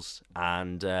schools,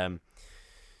 and that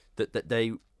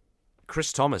they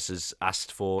Chris Thomas has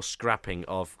asked for scrapping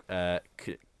of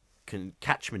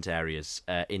catchment areas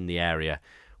in the area,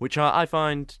 which I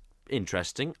find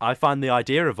interesting. I find the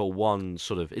idea of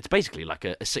it's basically like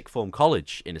a sixth form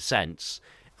college in a sense.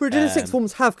 But did the sixth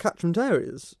forms have catchment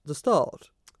areas to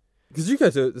start? Because you go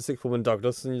to the sixth form in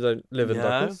Douglas and you don't live in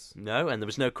Douglas. No, and there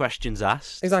was no questions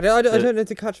asked. Exactly. I don't know if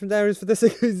the catchment areas for this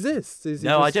exist.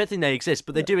 I don't think they exist,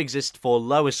 but they do exist for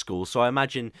lower schools. So I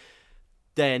imagine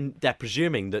then they're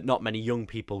presuming that not many young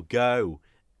people go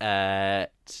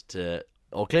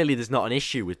or clearly there's not an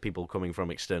issue with people coming from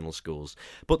external schools.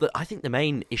 But I think the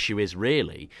main issue is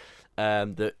really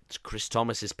that Chris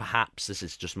Thomas is perhaps, this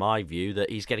is just my view, that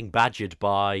he's getting badgered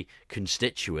by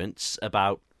constituents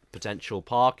about potential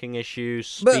parking issues,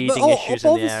 speeding issues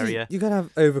in the area. You're going to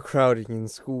have overcrowding in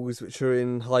schools which are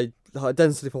in high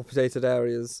densely populated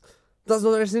areas. That's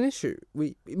not actually an issue.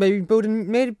 We maybe build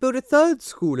a third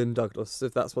school in Douglas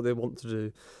if that's what they want to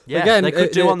do. Yeah, again, they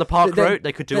could do on the Park Road.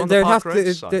 They could do on the Park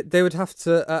Road. They would have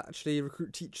to actually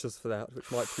recruit teachers for that,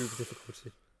 which might prove a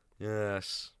difficulty.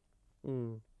 Yes.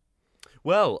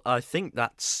 Well, I think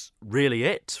that's really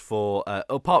it for.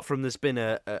 Apart from there's been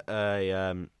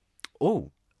a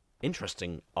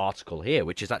interesting article here,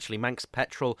 which is actually Manx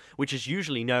Petrol, which is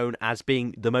usually known as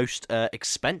being the most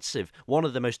expensive, one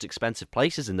of the most expensive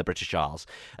places in the British Isles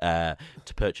to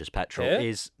purchase petrol,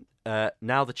 is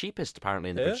now the cheapest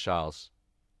apparently in the British Isles.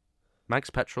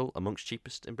 Manx Petrol amongst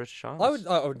cheapest in British Isles.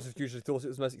 I would have usually thought it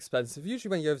was most expensive.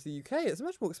 Usually when you go to the UK, it's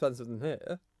much more expensive than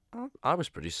here. I was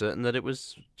pretty certain that it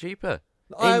was cheaper.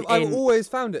 I've always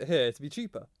found it here to be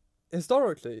cheaper.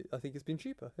 Historically, I think it's been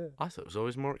cheaper here. I thought it was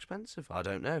always more expensive. I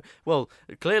don't know. Well,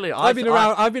 clearly, I've been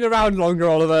around longer,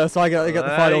 Oliver, so I get the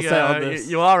final say on this.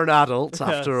 You are an adult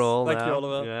after all. Thank you,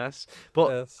 Oliver. Yes,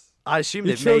 but I assume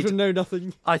your children know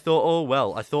nothing. I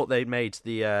thought they'd made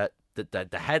the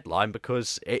headline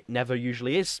because it never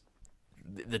usually is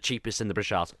the cheapest in the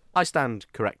British Isles. I stand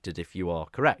corrected if you are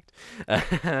correct.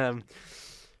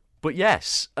 But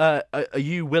yes, are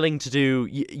you willing to do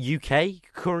UK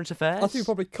current affairs? I think we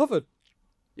probably covered.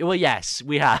 Well, yes,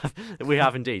 we have. We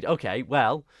have indeed. Okay,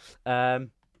 well.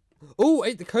 The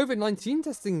COVID-19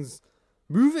 testing's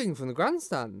moving from the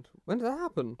grandstand. When did that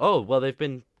happen? Oh, well, they've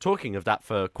been talking of that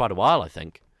for quite a while, I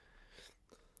think.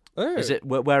 Oh, Is it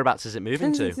whereabouts is it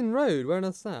moving to? Kensington Road? Where on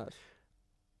earth's that?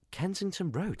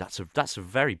 Kensington Road. That's a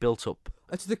very built up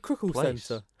It's the Crookle place.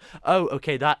 Centre. Oh,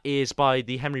 okay. That is by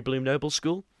the Henry Bloom Noble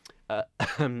School.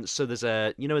 So there's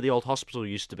a where the old hospital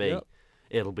used to be. Yep.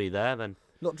 It'll be there then.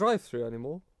 Not drive-through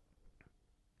anymore.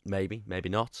 Maybe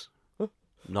not. Huh.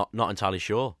 Not entirely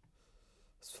sure.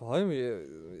 It's fine.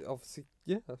 Obviously,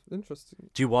 yeah, interesting.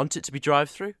 Do you want it to be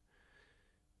drive-through?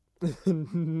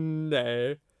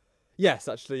 No. Yes,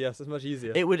 actually, yes. It's much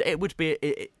easier. It would be.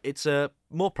 It's a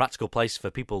more practical place for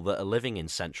people that are living in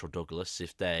central Douglas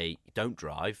if they don't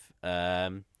drive.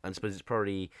 And I suppose it's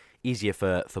probably easier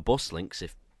for bus links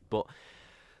but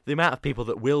the amount of people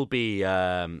that will be.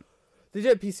 They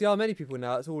don't PCR many people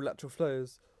now. It's all lateral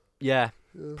flows. Yeah,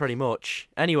 Ugh. pretty much.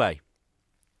 Anyway,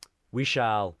 we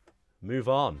shall move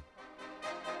on.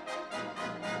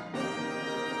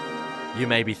 You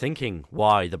may be thinking,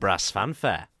 why the brass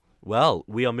fanfare? Well,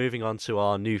 we are moving on to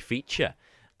our new feature.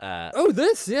 Oh,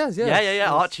 this? Yes.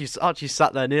 Yeah. Archie's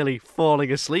sat there nearly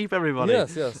falling asleep, everybody.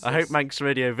 Yes. I hope Manx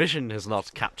Radio Vision has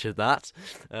not captured that.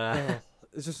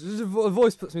 It's just a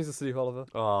voice puts me to sleep, Oliver.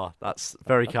 Oh, that's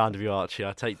very kind of you, Archie.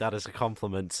 I take that as a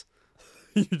compliment.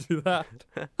 You do that.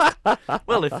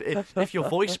 Well, if your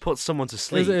voice puts someone to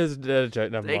sleep, It was a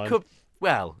joke, never mind. it could.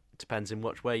 Well, it depends in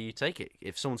which way you take it.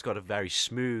 If someone's got a very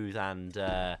smooth and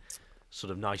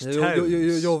sort of nice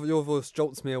tones, Your voice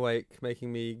jolts me awake,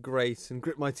 making me grate and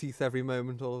grip my teeth every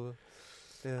moment, Oliver.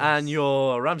 Yes. and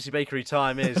your Ramsey Bakery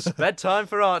time is bedtime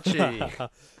for Archie.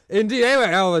 Indeed.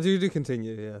 Anyway, Oliver, do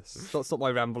continue. Yes, stop my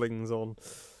ramblings on.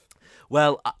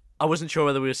 Well, I wasn't sure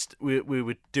whether we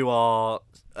would do our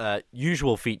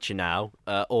usual feature now,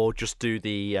 or just do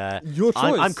the. Your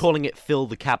choice. I'm calling it fill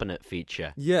the cabinet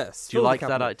feature. Yes. Do you fill the like that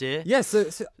cabinet. idea? Yes.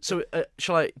 So,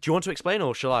 shall I? Do you want to explain,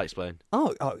 or shall I explain?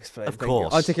 I'll explain. Of thank you.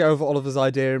 course. I'll take it over Oliver's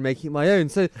idea and make it my own.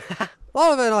 So,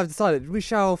 Oliver and I have decided we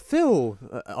shall fill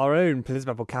our own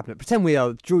political cabinet, pretend we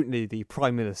are jointly the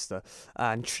Prime Minister,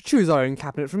 and choose our own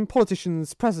cabinet from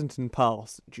politicians present and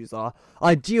past. Choose our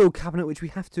ideal cabinet, which we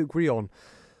have to agree on.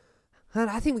 And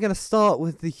I think we're going to start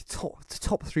with the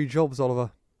top three jobs,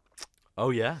 Oliver. Oh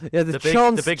yeah. Yeah, the big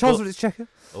Chancellor Exchequer,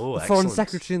 Oh, the Foreign excellent.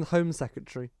 Secretary, and the Home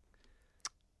Secretary.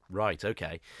 Right.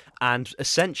 Okay. And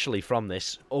essentially, from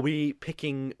this, are we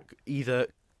picking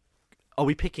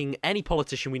any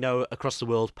politician we know across the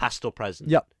world, past or present?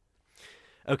 Yep.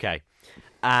 Okay.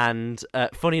 And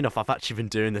funny enough, I've actually been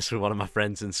doing this with one of my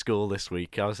friends in school this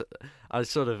week. I was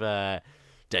sort of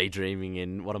daydreaming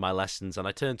in one of my lessons, and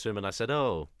I turned to him and I said,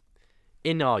 "Oh,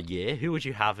 in our year, who would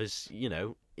you have as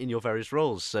in your various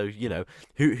roles? So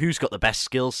who's got the best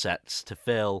skill sets to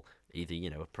fill either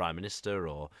a prime minister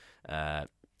or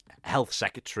health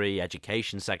secretary,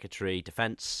 education secretary,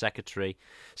 defence secretary.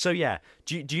 So yeah,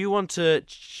 do you want to?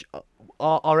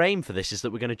 Our aim for this is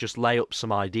that we're going to just lay up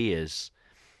some ideas,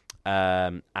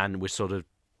 and we sort of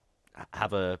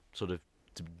have a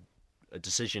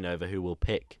decision over who we'll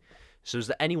pick. So is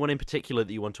there anyone in particular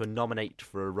that you want to nominate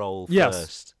for a role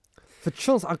first? For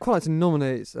Chancellor, I'd quite like to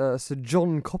nominate Sir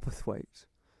John Copperthwaite.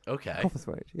 Okay.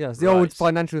 Copperthwaite, yes. The Right. old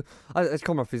financial... I can't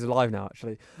remember if he's alive now,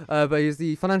 actually. But he was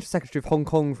the financial secretary of Hong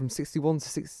Kong from 61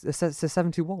 to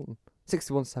 71.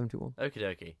 61 to 71. Okie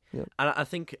dokie. Yep. And I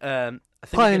think... we're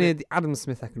Pioneered the Adam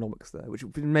Smith economics there, which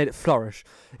made it flourish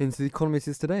into the economy it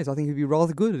is today. So I think he'd be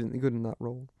rather good in that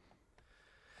role.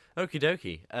 Okie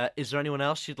dokie. Is there anyone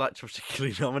else you'd like to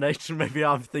particularly nominate? Maybe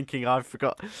I'm thinking I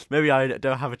forgot. Maybe I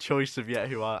don't have a choice of yet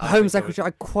who I Home think I would- Secretary,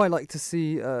 I'd quite like to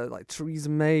see like Theresa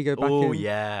May go back in. Oh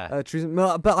yeah. Theresa,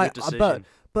 but Good decision.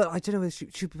 but I don't know whether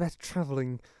she'd be better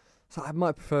travelling. So I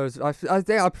might prefer. I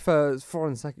think I prefer as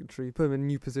Foreign Secretary. Put him in a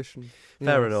new position.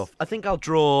 Fair Yes. enough. I think I'll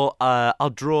draw.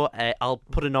 I'll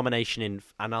put a nomination in,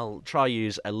 and I'll try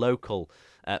use a local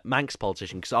Manx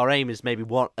politician because our aim is maybe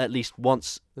at least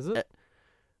once. Is it?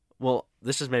 Well,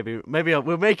 this is maybe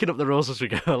we're making up the rules as we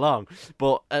go along,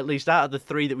 but at least out of the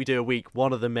 3 that we do a week,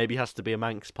 one of them maybe has to be a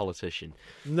Manx politician.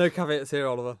 No caveats here,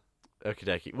 Oliver. Okie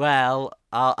dokie. Well,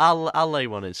 I'll lay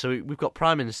one in. So we've got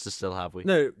Prime Minister still, have we?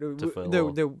 No,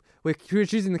 we're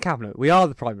choosing the cabinet. We are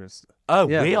the Prime Minister. Oh,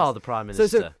 Yeah, we yes. are the Prime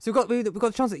Minister. So we've got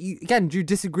the chance that you again. Do you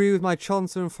disagree with my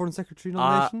Chancellor and Foreign Secretary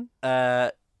nomination?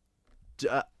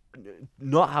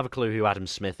 Not have a clue who Adam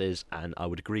Smith is, and I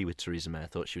would agree with Theresa May. I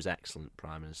thought she was excellent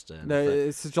Prime Minister. And No,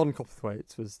 it's John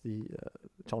Copperthwaite was the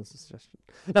Chancellor's suggestion.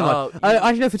 Never mind. Oh,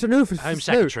 I know for Home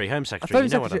Secretary. Home Secretary. You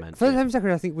know what I meant. Home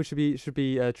Secretary, I think should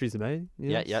be Theresa May.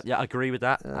 Yeah, Yes. yeah. I agree with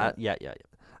that. Uh, Yeah.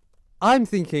 I'm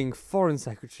thinking Foreign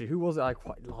Secretary. Who was it I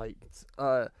quite liked?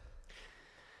 Are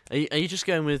you just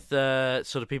going with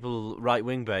sort of people right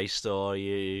wing based, or are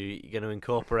you going to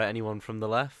incorporate anyone from the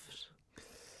left?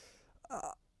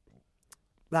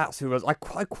 That's who it was. I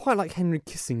quite like Henry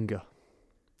Kissinger.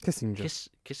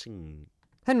 Kissing.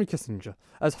 Henry Kissinger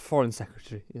as Foreign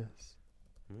Secretary, yes.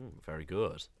 Very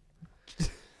good.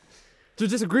 Do you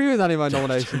disagree with any of my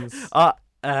nominations? Not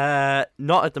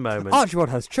at the moment. Archibald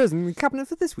has chosen the cabinet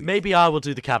for this week. Maybe I will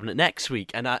do the cabinet next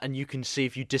week, and you can see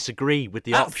if you disagree with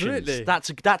the Absolutely.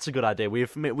 options. That's a good idea. We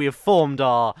have formed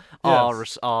our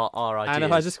ideas. And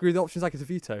if I disagree with the options, I get a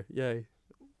veto. Yay.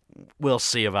 We'll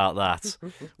see about that.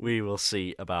 We will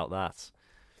see about that.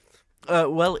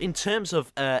 Well, in terms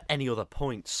of any other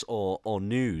points or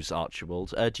news,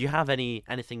 Archibald, do you have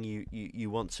anything you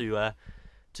want to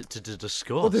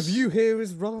discuss? Well, the view here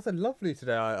is rather lovely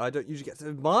today. I don't usually get to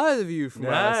admire the view from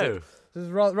where I sit. It's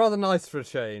rather nice for a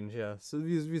change, yeah. So the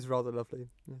view's rather lovely,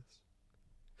 yes.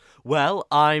 Well,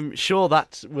 I'm sure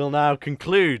that will now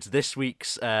conclude this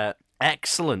week's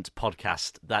excellent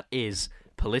podcast that is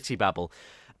Politibabble.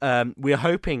 We are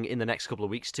hoping in the next couple of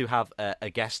weeks to have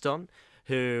a guest on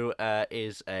who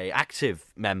is a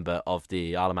active member of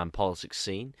the Isle of Man politics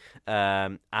scene,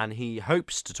 and he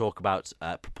hopes to talk about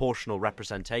proportional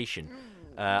representation.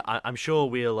 I'm sure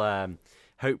we'll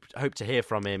hope to hear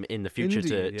from him in the future.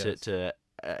 Indeed, to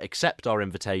accept our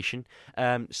invitation.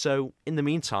 So in the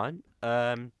meantime,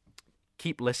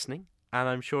 keep listening, and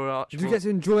I'm sure Archibald... Did you get to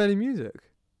enjoy any music?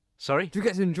 Sorry? Do you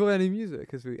get to enjoy any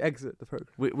music as we exit the program?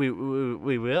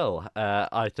 We will,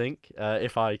 I think,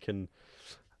 if I can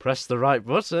press the right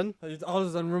button.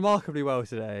 Ours done remarkably well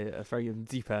today, very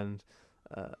deep end.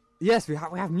 Yes, we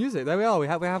have music. There we are. We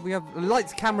have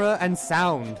lights, camera, and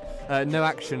sound. No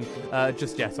action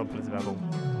just yet on Politibabble.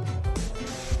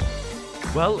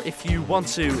 Well, if you want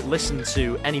to listen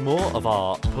to any more of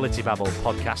our Politibabble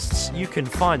podcasts, you can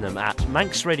find them at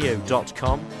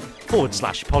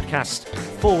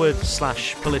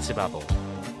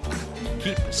manxradio.com/podcast/Politibabble.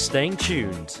 Keep staying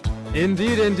tuned.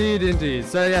 Indeed.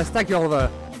 So yes, thank you,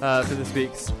 Oliver, for this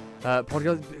week's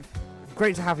podcast.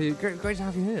 Great to have you. Great to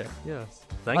have you here. Yes.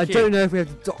 Thank you. I don't know if we have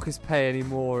to dock his pay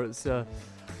anymore. It's a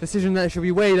decision that should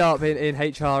be weighed up in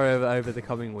HR over the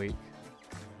coming week.